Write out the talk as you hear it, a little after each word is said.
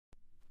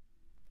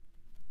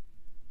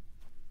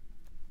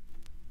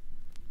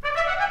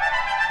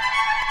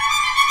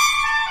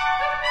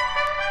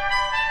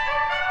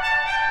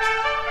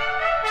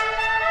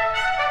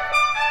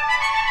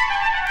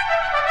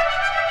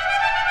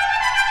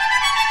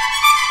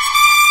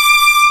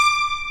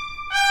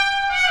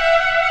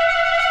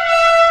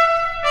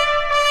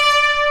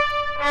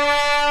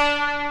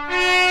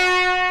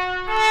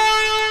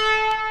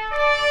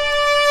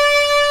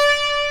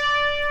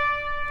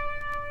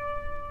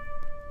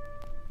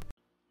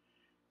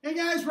Hey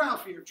guys,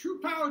 Ralph here.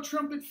 True Power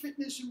Trumpet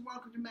Fitness, and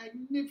welcome to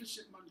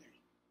Magnificent Monday.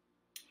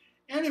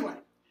 Anyway,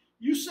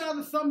 you saw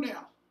the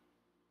thumbnail.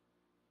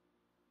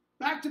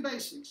 Back to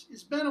basics.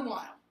 It's been a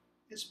while.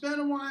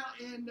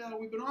 And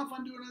we've been off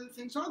on doing other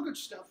things, all good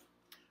stuff.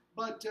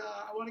 But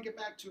I want to get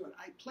back to it.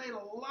 I played a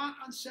lot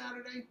on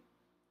Saturday,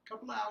 a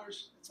couple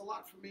hours. That's a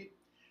lot for me.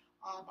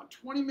 About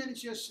 20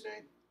 minutes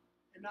yesterday,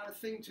 and not a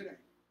thing today.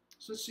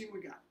 So let's see what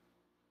we got.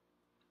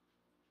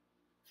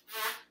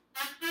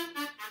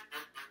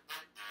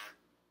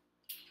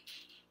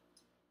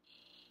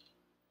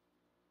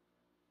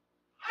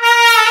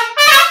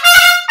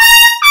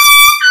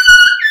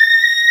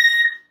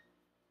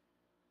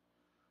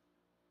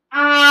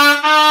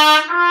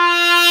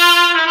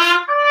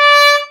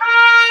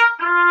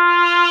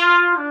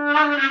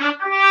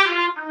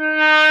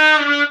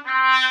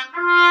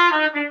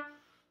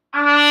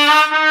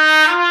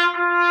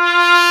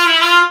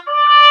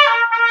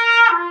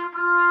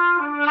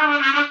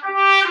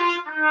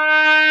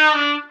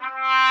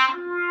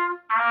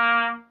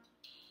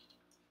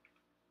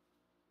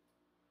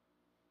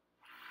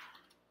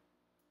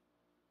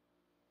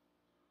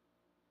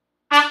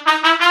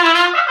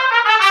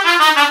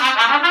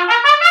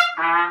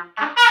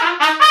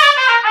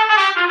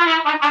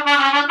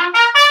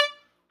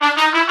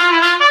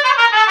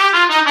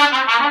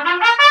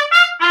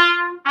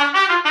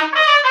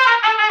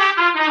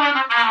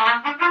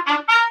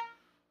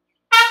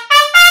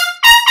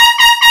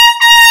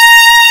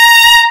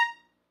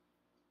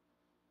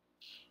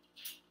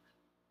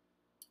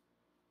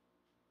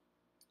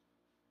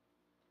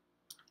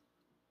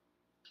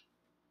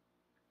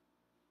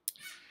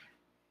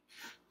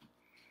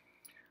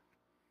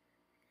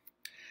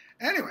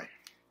 Anyway,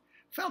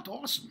 felt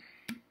awesome.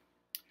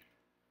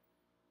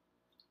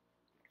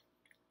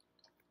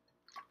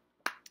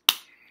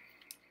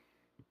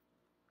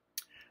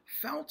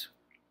 Felt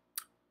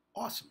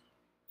awesome.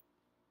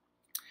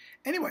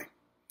 Anyway,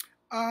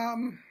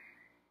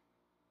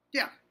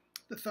 yeah,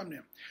 the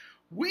thumbnail.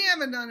 We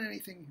haven't done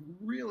anything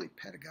really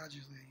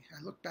pedagogically.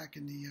 I looked back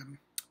in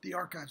the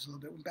archives a little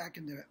bit, went back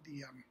in the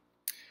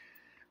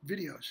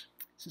videos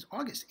since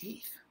August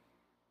 8th.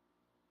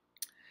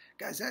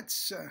 Guys,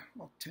 that's,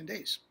 well, 10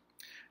 days.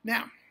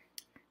 Now,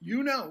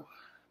 you know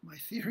my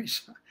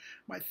theories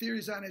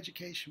on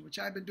education, which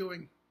I've been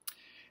doing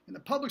in the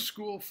public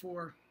school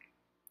for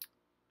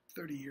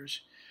 30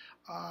 years.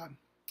 I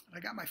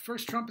got my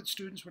first trumpet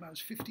students when I was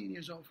 15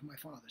 years old from my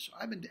father. So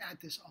I've been at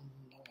this a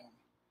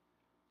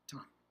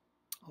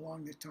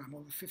long time,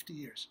 over 50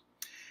 years.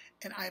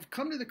 And I've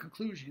come to the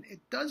conclusion,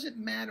 it doesn't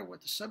matter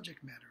what the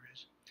subject matter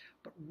is,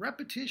 but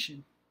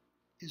repetition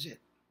is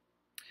it.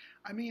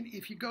 I mean,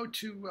 if you go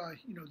to,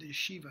 the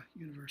yeshiva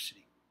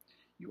university,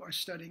 you are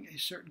studying a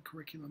certain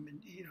curriculum,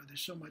 and,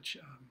 there's so much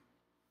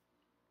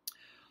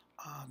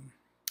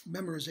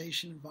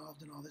memorization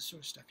involved and all this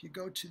sort of stuff. You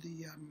go to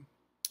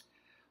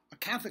a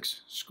Catholic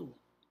school,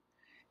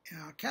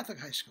 Catholic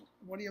high school.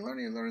 What are you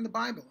learning? You're learning the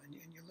Bible, and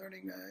you're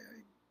learning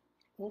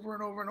over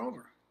and over and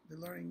over. They're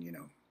learning,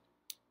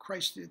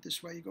 Christ did it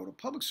this way. You go to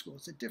public school.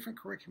 It's a different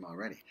curriculum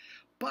already.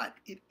 But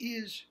it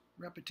is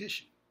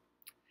repetition.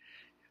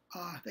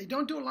 They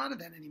don't do a lot of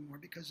that anymore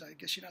because I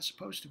guess you're not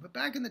supposed to. But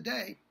back in the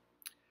day,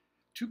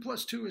 2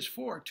 + 2 is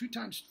 4. 2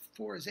 ×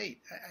 4 is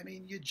 8. I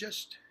mean, you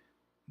just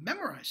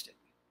memorized it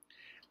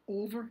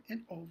over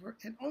and over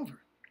and over.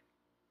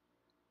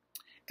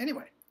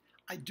 Anyway,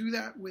 I do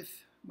that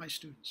with my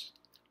students.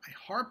 I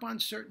harp on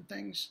certain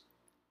things,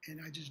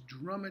 and I just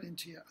drum it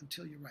into you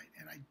until you're right.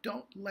 And I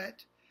don't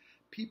let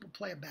people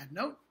play a bad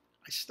note.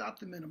 I stop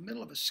them in the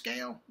middle of a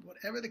scale,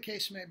 whatever the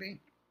case may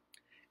be.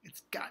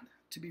 It's got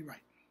to be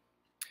right.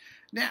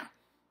 Now,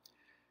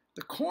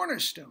 the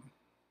cornerstone,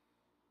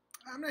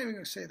 I'm not even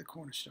going to say the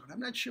cornerstone. I'm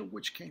not sure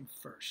which came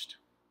first.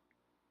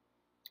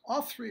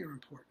 All three are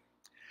important.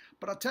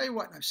 But I'll tell you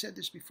what, and I've said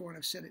this before, and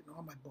I've said it in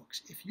all my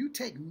books. If you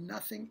take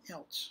nothing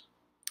else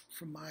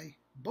from my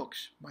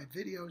books, my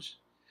videos,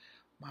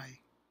 my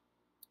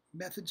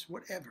methods,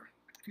 whatever,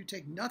 if you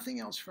take nothing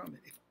else from it,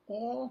 if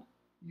all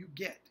you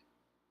get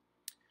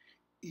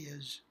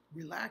is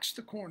relax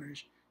the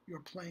corners, your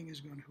playing is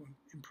going to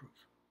improve.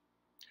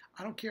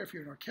 I don't care if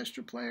you're an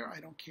orchestra player.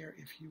 I don't care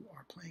if you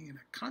are playing in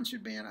a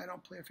concert band. I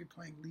don't care if you're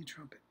playing lead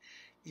trumpet.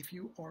 If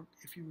you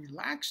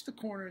relax the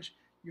corners,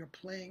 your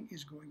playing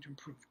is going to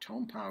improve.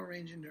 Tone, power,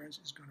 range, endurance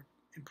is going to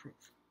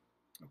improve.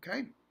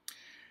 Okay?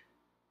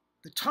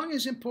 The tongue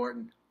is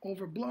important.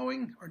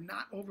 Overblowing or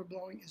not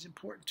overblowing is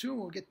important too.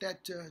 We'll get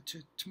that to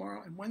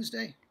tomorrow and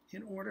Wednesday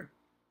in order.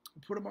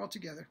 We'll put them all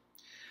together.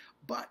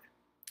 But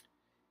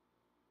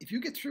if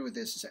you get through with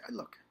this and say,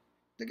 look,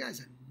 the guy's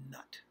a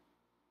nut.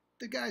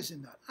 The guy's a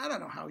nut. I don't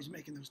know how he's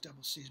making those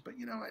double C's, but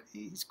you know what?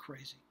 He's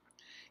crazy.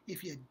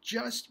 If you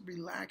just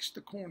relax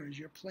the corners,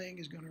 your playing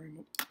is going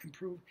to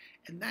improve,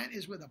 and that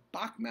is with a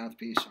Bach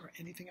mouthpiece or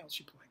anything else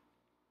you play.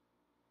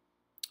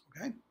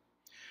 Okay?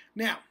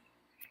 Now,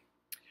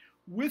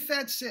 with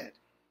that said,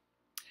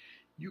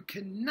 you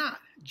cannot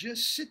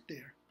just sit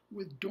there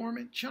with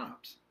dormant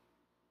chops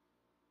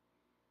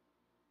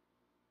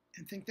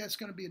and think that's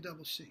going to be a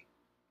double C.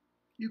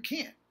 You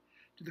can't.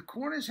 Do the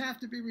corners have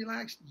to be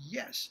relaxed?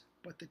 Yes,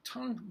 but the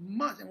tongue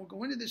must, and we'll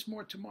go into this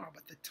more tomorrow,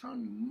 but the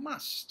tongue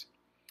must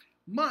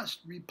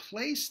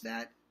replace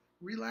that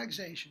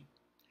relaxation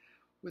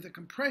with a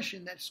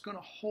compression that's going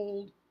to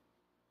hold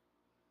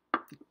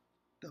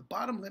the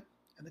bottom lip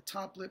and the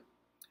top lip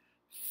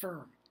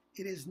firm.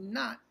 It is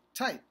not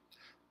tight.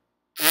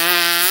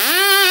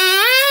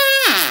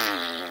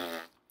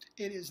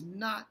 It is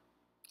not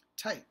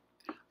tight.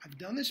 I've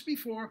done this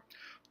before.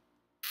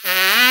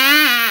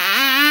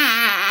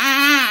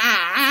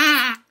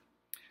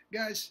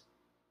 Guys,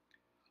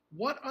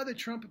 what other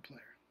trumpet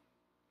player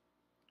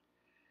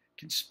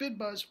can spit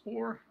buzz,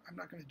 or I'm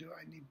not going to do it,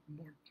 I need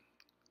more,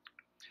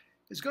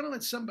 is going to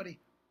let somebody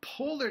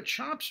pull their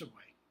chops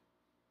away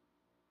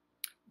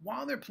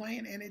while they're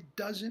playing and it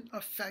doesn't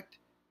affect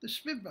the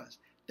spit buzz?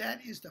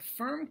 That is the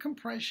firm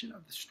compression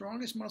of the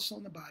strongest muscle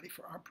in the body,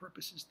 for our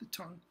purposes, the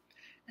tongue,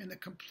 and the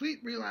complete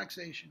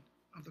relaxation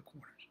of the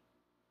corners.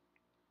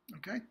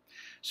 Okay?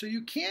 So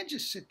you can't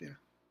just sit there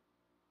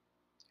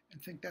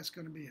and think that's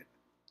going to be it.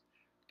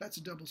 That's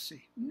a double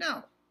C.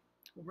 No.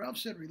 Well, Ralph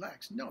said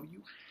relax. No,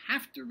 you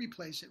have to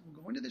replace it. We'll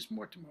go into this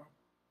more tomorrow.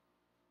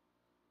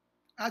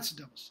 That's a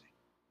double C.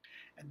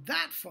 And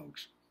that,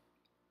 folks,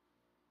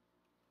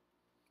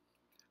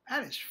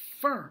 that is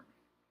firm.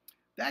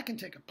 That can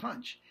take a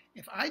punch.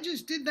 If I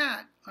just did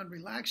that on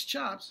relaxed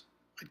chops,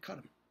 I'd cut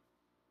them.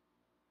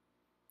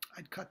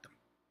 I'd cut them.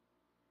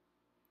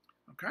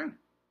 Okay?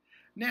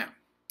 Now,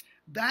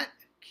 that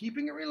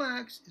keeping it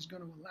relaxed is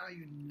going to allow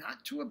you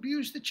not to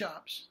abuse the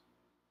chops.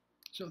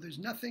 So there's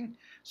nothing,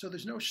 so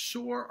there's no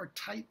sore or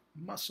tight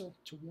muscle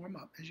to warm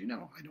up. As you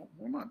know, I don't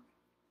warm up.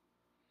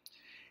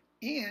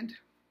 And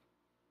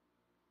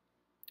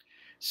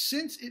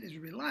since it is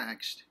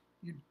relaxed,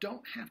 you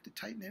don't have to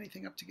tighten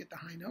anything up to get the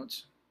high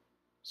notes.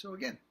 So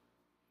again,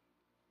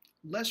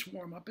 less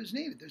warm up is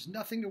needed. There's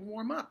nothing to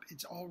warm up.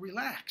 It's all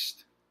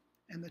relaxed.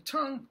 And the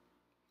tongue,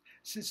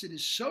 since it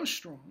is so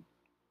strong,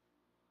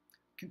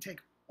 can take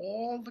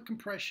all the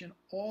compression,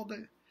 all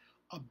the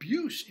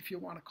abuse, if you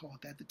want to call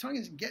it that. The tongue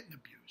isn't getting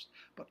abused,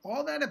 but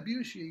all that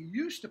abuse you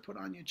used to put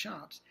on your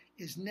chops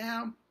is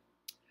now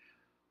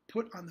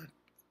put on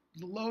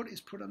the load is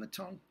put on the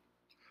tongue.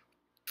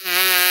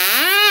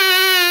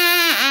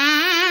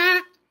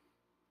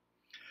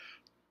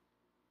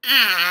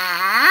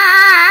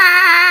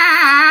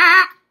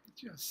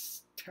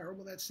 Just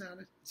terrible that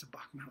sounded. It's a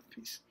Bach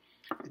mouthpiece.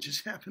 It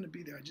just happened to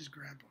be there. I just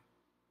grabbed one.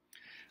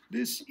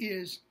 This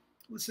is,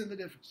 listen to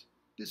the difference.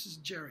 This is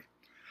Jerry.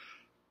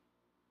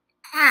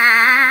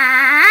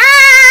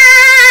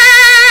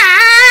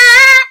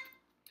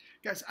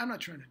 Guys, I'm not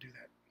trying to do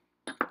that.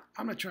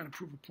 I'm not trying to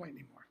prove a point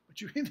anymore.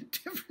 But you hear the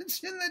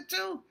difference in the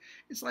two?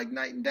 It's like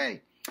night and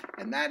day.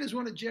 And that is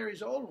one of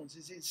Jerry's old ones.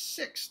 It's his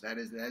 6. That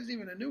is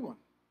even a new one.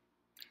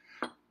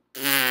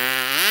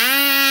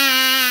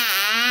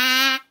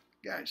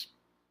 Guys,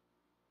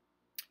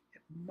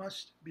 it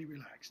must be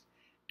relaxed.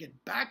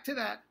 Get back to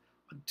that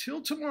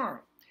until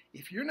tomorrow.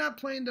 If you're not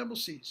playing double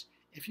C's,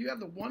 if you have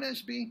the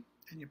 1SB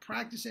and you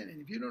practice it,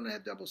 and if you don't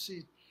have double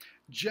C's,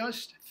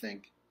 just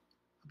think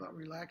about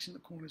relaxing the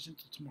corners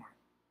until tomorrow.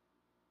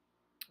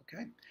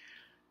 Okay?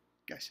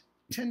 Guys,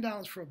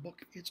 $10 for a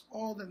book. It's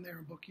all in there in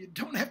a book. You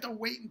don't have to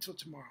wait until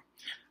tomorrow.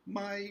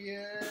 My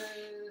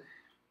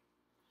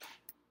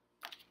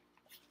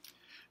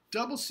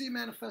double C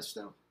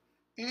manifesto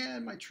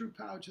and my True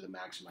Power to the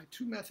Max, my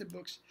 2 method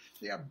books,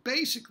 they are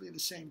basically the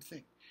same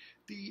thing.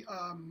 The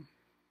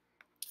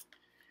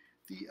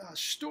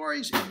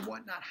stories and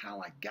whatnot, how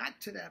I got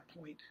to that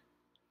point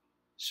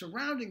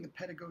surrounding the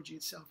pedagogy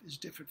itself is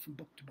different from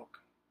book to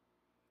book.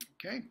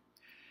 Okay?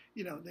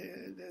 You know,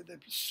 the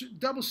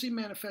double C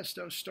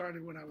manifesto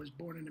started when I was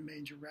born in a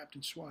manger wrapped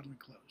in swaddling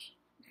clothes.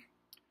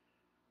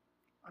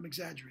 I'm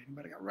exaggerating,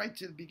 but I got right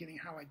to the beginning,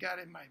 how I got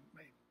in, my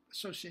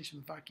association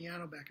with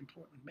Vacchiano back in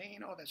Portland,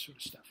 Maine, all that sort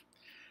of stuff.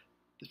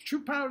 The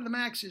True Power to the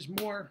Max is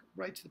more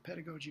right to the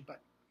pedagogy,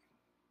 but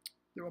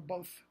they were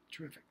both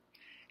terrific.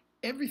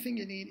 Everything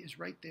you need is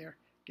right there.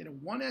 Get a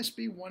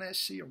 1SB,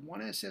 1SC, or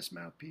 1SS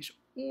mouthpiece,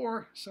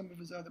 or some of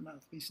his other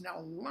mouthpieces. Now,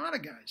 a lot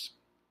of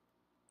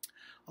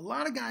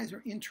guys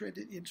are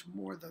interested into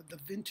more the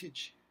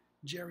vintage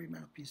Jerry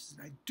mouthpieces,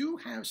 and I do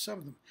have some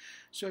of them.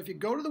 So if you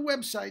go to the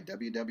website,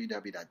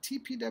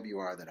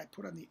 www.tpwr, that I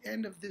put on the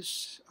end of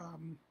this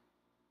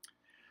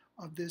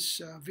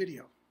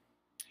video,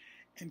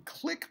 and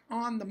click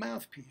on the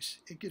mouthpiece,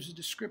 it gives a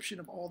description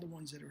of all the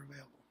ones that are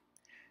available.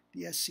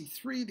 The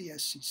SC3, the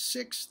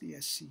SC6, the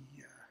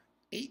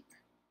SC8.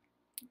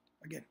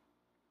 Again.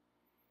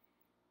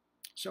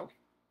 So,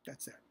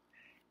 that's that.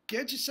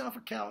 Get yourself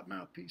a Cowlet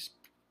mouthpiece,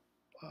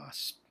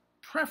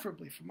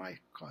 preferably for my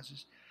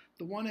causes,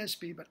 the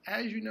 1SB, but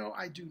as you know,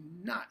 I do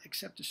not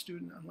accept a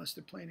student unless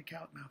they're playing a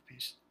Cowlet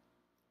mouthpiece.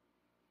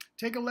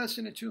 Take a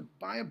lesson or two,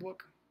 buy a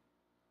book,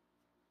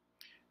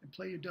 and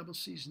play your double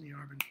C's in the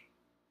Arbin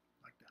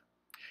like that.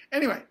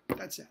 Anyway,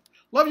 that's it.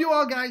 Love you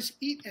all, guys.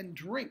 Eat and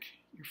drink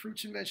your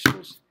fruits and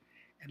vegetables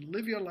and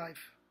live your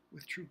life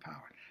with true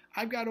power.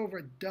 I've got over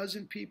a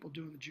dozen people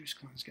doing the juice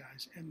cleanse,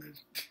 guys, and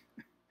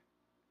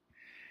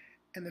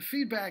And the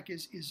feedback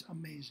is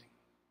amazing.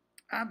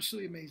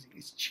 Absolutely amazing.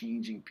 It's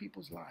changing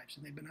people's lives.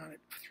 And they've been on it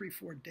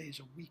 3-4 days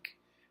a week.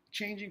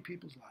 Changing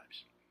people's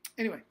lives.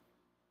 Anyway,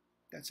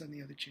 that's on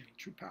the other channel,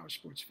 True Power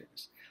Sports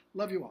Fitness.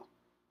 Love you all.